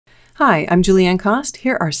Hi, I'm Julianne Cost.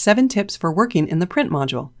 Here are 7 tips for working in the print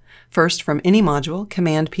module. First, from any module,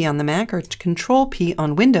 Command-P on the Mac or Control-P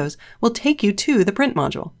on Windows will take you to the print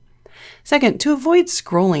module. Second, to avoid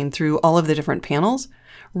scrolling through all of the different panels,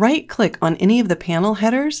 right-click on any of the panel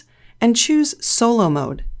headers and choose Solo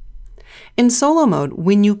Mode. In Solo Mode,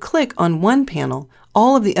 when you click on one panel,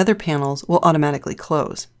 all of the other panels will automatically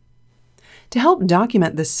close. To help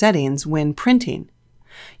document the settings when printing,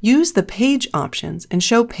 use the Page options and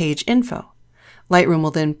show Page Info. Lightroom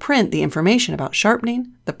will then print the information about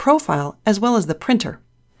sharpening, the profile, as well as the printer.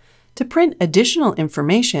 To print additional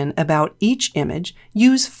information about each image,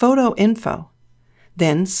 use Photo Info.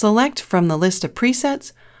 Then select from the list of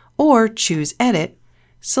presets or choose Edit,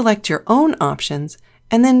 select your own options,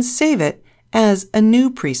 and then save it as a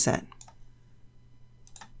new preset.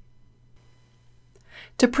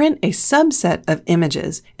 To print a subset of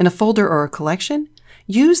images in a folder or a collection,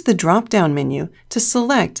 use the drop-down menu to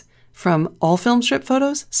select from All Film Strip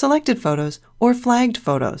Photos, Selected Photos, or Flagged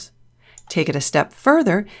Photos. Take it a step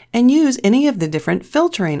further and use any of the different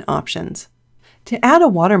filtering options. To add a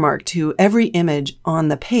watermark to every image on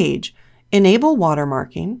the page, enable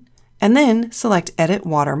watermarking, and then select Edit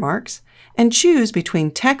Watermarks and choose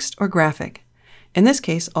between text or graphic. In this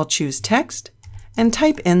case, I'll choose text and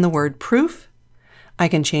type in the word proof. I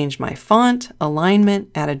can change my font, alignment,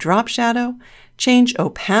 add a drop shadow, change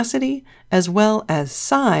opacity, as well as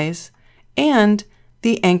size, and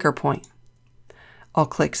the anchor point. I'll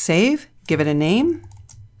click Save, give it a name,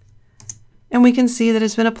 and we can see that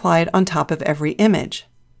it's been applied on top of every image.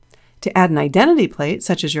 To add an identity plate,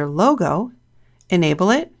 such as your logo, enable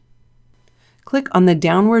it, click on the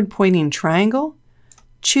downward pointing triangle,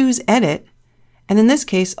 choose Edit, and in this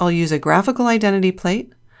case, I'll use a graphical identity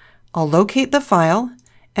plate. I'll locate the file,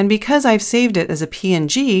 and because I've saved it as a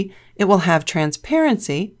PNG, it will have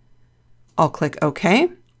transparency. I'll click OK.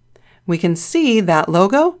 We can see that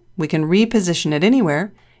logo. We can reposition it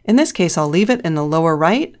anywhere. In this case, I'll leave it in the lower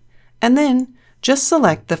right, and then just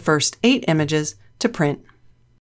select the first 8 images to print.